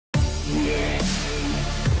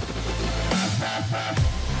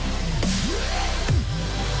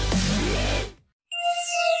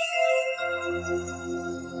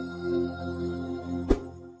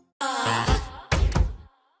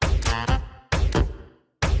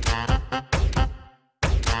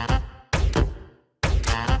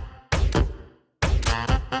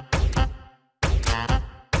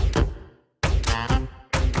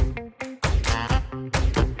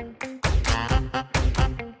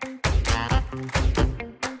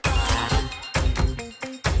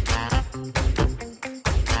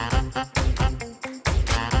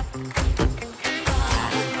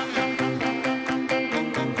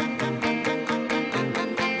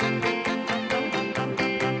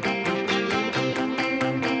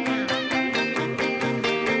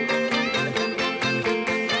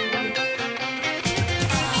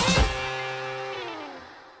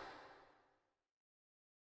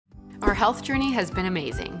health journey has been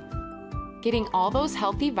amazing. Getting all those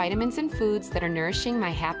healthy vitamins and foods that are nourishing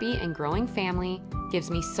my happy and growing family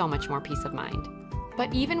gives me so much more peace of mind.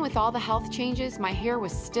 But even with all the health changes, my hair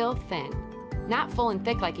was still thin, not full and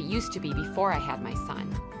thick like it used to be before I had my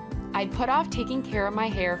son. I'd put off taking care of my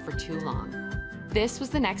hair for too long. This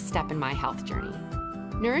was the next step in my health journey.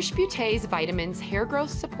 Nourish Beauté's Vitamins Hair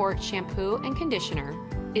Growth Support Shampoo and Conditioner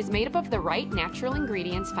is made up of the right natural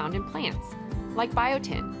ingredients found in plants, like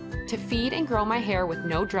biotin, to feed and grow my hair with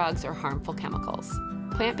no drugs or harmful chemicals.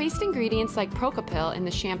 Plant-based ingredients like Procopil in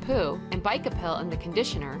the shampoo and Bicapil in the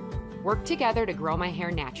conditioner work together to grow my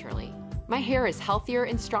hair naturally. My hair is healthier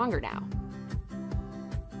and stronger now.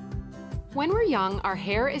 When we're young, our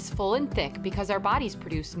hair is full and thick because our bodies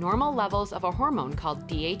produce normal levels of a hormone called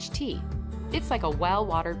DHT. It's like a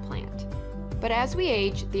well-watered plant. But as we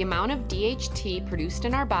age, the amount of DHT produced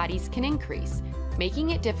in our bodies can increase, making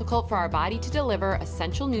it difficult for our body to deliver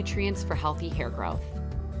essential nutrients for healthy hair growth.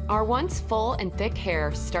 Our once full and thick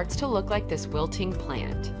hair starts to look like this wilting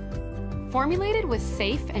plant. Formulated with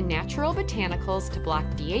safe and natural botanicals to block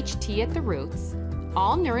DHT at the roots,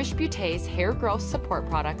 all Nourish Beauté's hair growth support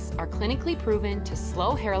products are clinically proven to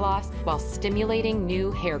slow hair loss while stimulating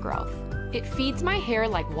new hair growth. It feeds my hair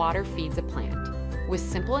like water feeds a plant, with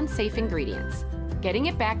simple and safe ingredients, getting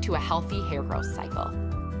it back to a healthy hair growth cycle.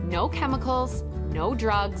 No chemicals, no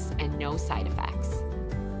drugs, and no side effects.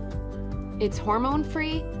 It's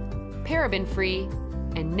hormone-free, paraben-free,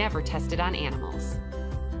 and never tested on animals.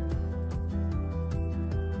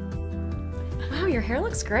 Wow, your hair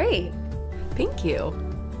looks great. Thank you.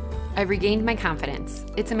 I've regained my confidence.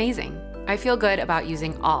 It's amazing. I feel good about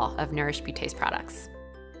using all of Nourish Beauté's products.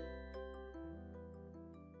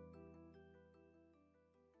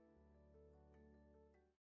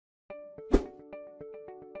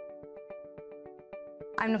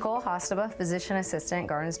 I'm Nicole Hostaba, physician assistant,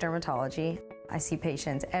 Gardens Dermatology. I see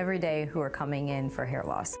patients every day who are coming in for hair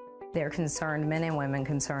loss. They're concerned, men and women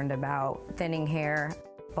concerned about thinning hair,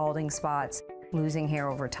 balding spots, losing hair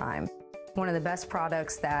over time. One of the best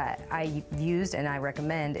products that I used and I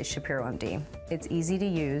recommend is Shapiro MD. It's easy to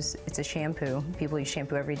use, it's a shampoo. People use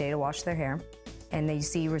shampoo every day to wash their hair, and they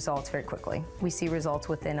see results very quickly. We see results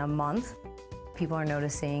within a month. People are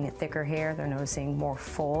noticing thicker hair, they're noticing more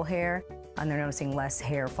full hair, and they're noticing less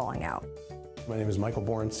hair falling out. My name is Michael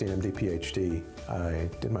Borenstein, MD PhD. I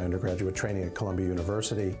did my undergraduate training at Columbia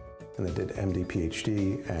University and then did MD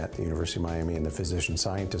PhD at the University of Miami in the Physician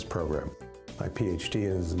Scientist program. My PhD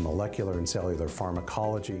is in molecular and cellular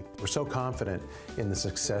pharmacology. We're so confident in the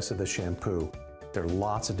success of the shampoo. There are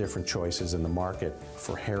lots of different choices in the market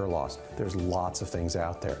for hair loss. There's lots of things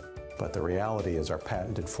out there. But the reality is our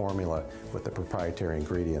patented formula with the proprietary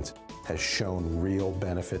ingredients has shown real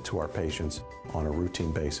benefit to our patients on a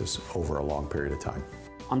routine basis over a long period of time.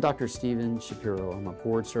 I'm Dr. Steven Shapiro. I'm a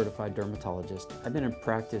board-certified dermatologist. I've been in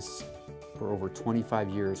practice for over 25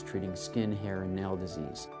 years treating skin, hair, and nail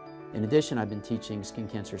disease. In addition, I've been teaching skin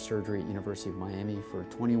cancer surgery at University of Miami for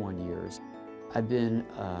 21 years. I've been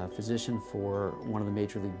a physician for one of the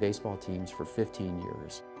Major League Baseball teams for 15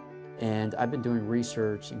 years. And I've been doing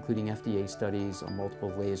research, including FDA studies on multiple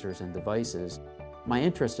lasers and devices. My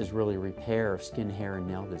interest is really repair of skin, hair, and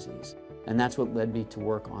nail disease. And that's what led me to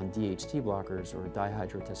work on DHT blockers, or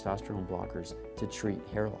dihydrotestosterone blockers, to treat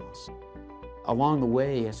hair loss. Along the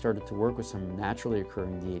way, I started to work with some naturally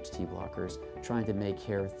occurring DHT blockers, trying to make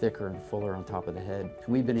hair thicker and fuller on top of the head. And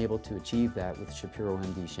we've been able to achieve that with Shapiro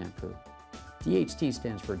MD shampoo. DHT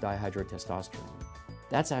stands for dihydrotestosterone.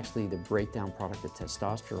 That's actually the breakdown product of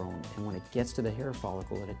testosterone, and when it gets to the hair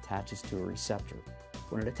follicle, it attaches to a receptor.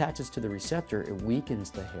 When it attaches to the receptor, it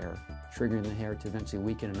weakens the hair, triggering the hair to eventually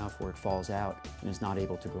weaken enough where it falls out and is not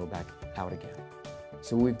able to grow back out again.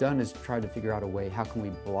 So what we've done is try to figure out a way, how can we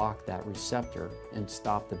block that receptor and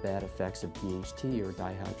stop the bad effects of DHT, or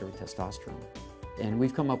dihydrotestosterone? And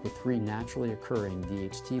we've come up with 3 naturally occurring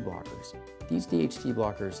DHT blockers. These DHT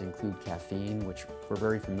blockers include caffeine, which we're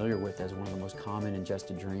very familiar with as one of the most common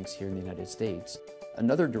ingested drinks here in the United States.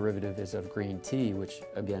 Another derivative is of green tea, which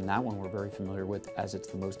again, that one we're very familiar with as it's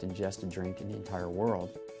the most ingested drink in the entire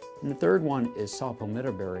world. And the third one is saw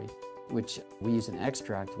palmetto berry, which we use an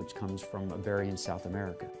extract which comes from a berry in South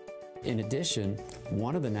America. In addition,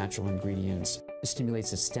 one of the natural ingredients stimulates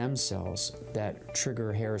the stem cells that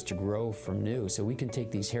trigger hairs to grow from new. So we can take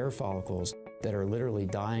these hair follicles that are literally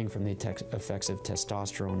dying from the effects of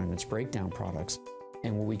testosterone and its breakdown products,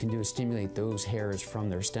 and what we can do is stimulate those hairs from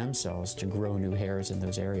their stem cells to grow new hairs in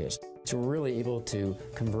those areas. So we're really able to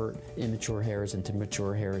convert immature hairs into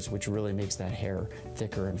mature hairs, which really makes that hair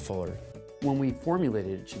thicker and fuller. When we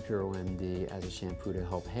formulated Shapiro MD as a shampoo to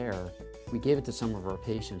help hair, We gave it to some of our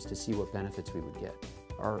patients to see what benefits we would get.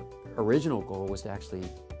 Our original goal was to actually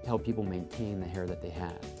help people maintain the hair that they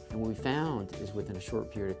had. And what we found is within a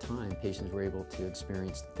short period of time, patients were able to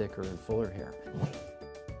experience thicker and fuller hair.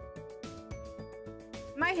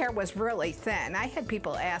 My hair was really thin. I had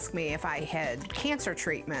people ask me if I had cancer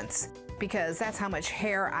treatments because that's how much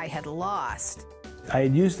hair I had lost. I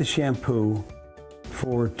had used the shampoo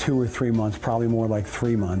for 2 or 3 months, probably more like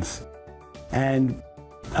 3 months, and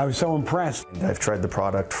I was so impressed. I've tried the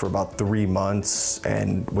product for about 3 months,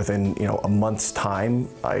 and within a month's time,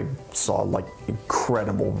 I saw like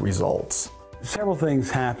incredible results. Several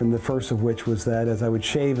things happened, the first of which was that as I would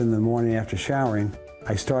shave in the morning after showering,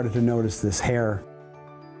 I started to notice this hair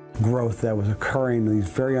growth that was occurring, these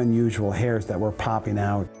very unusual hairs that were popping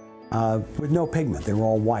out with no pigment. They were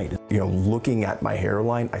all white. Looking at my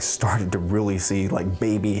hairline, I started to really see like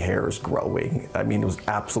baby hairs growing. I mean, it was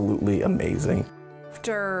absolutely amazing.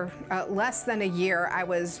 After less than a year, I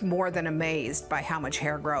was more than amazed by how much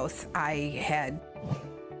hair growth I had.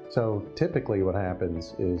 So typically what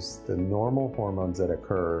happens is the normal hormones that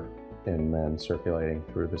occur in men circulating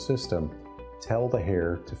through the system tell the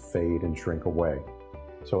hair to fade and shrink away.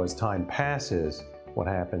 So as time passes, what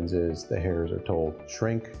happens is the hairs are told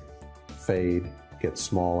shrink, fade, get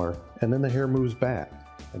smaller, and then the hair moves back.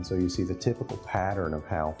 And so you see the typical pattern of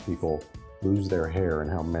how people lose their hair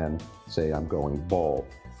and how men say, I'm going bald,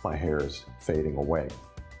 my hair is fading away.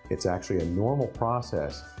 It's actually a normal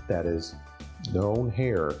process that is known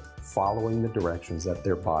hair following the directions that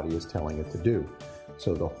their body is telling it to do.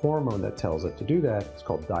 So the hormone that tells it to do that is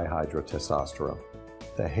called dihydrotestosterone.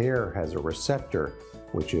 The hair has a receptor,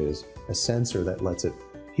 which is a sensor that lets it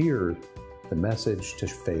hear the message to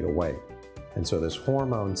fade away. And so this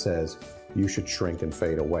hormone says you should shrink and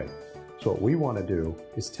fade away. So what we want to do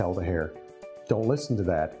is tell the hair, don't listen to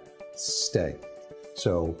that, stay.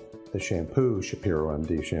 So the shampoo, Shapiro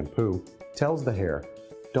MD shampoo, tells the hair,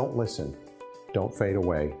 don't listen, don't fade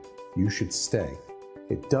away, you should stay.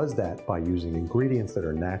 It does that by using ingredients that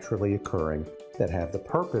are naturally occurring that have the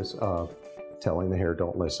purpose of telling the hair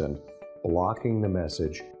don't listen, blocking the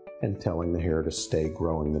message, and telling the hair to stay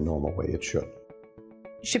growing the normal way it should.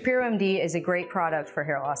 Shapiro MD is a great product for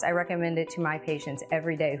hair loss. I recommend it to my patients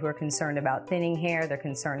every day who are concerned about thinning hair, they're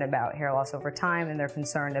concerned about hair loss over time, and they're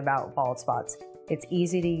concerned about bald spots. It's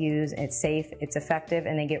easy to use, it's safe, it's effective,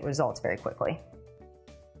 and they get results very quickly.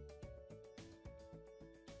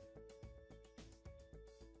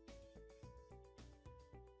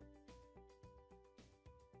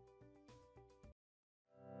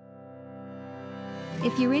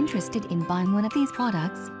 If you're interested in buying one of these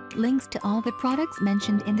products, links to all the products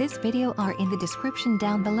mentioned in this video are in the description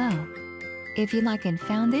down below. If you like and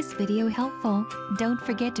found this video helpful, don't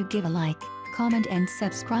forget to give a like, comment and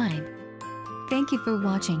subscribe. Thank you for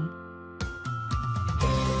watching.